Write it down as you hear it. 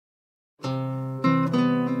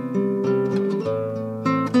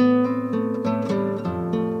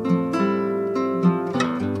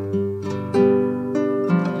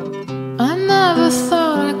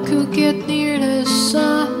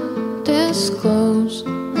close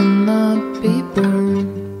and not be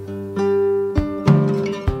burned.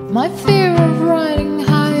 My fear of riding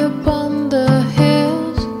high upon the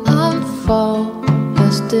hills and fall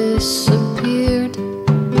has disappeared.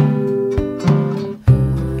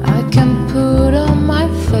 I can put on my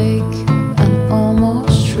fake and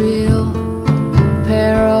almost real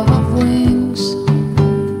pair of wings,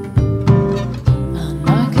 and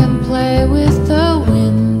I can play with the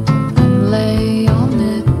wind and lay on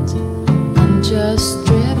it and just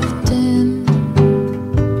drift in.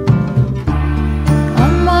 I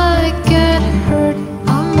might get hurt,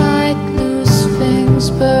 I might lose things,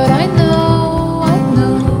 but I know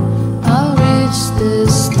I'll reach the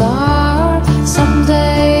star.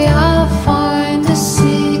 Someday I'll find a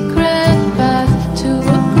secret path to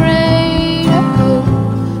a greater hope,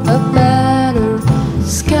 a better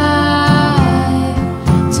sky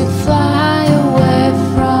to fly away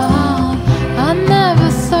from. I never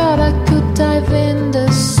thought I could dive in the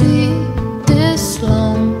sea this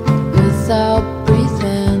long without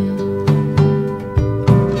breathing.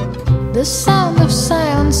 The sound of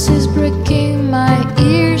silence is breaking my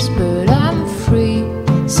ears, but I'm free,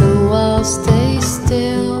 so I'll stay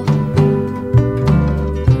still.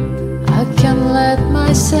 I can let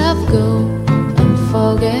myself go and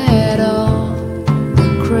forget all the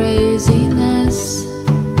craziness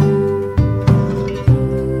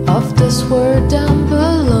of this world down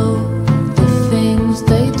below.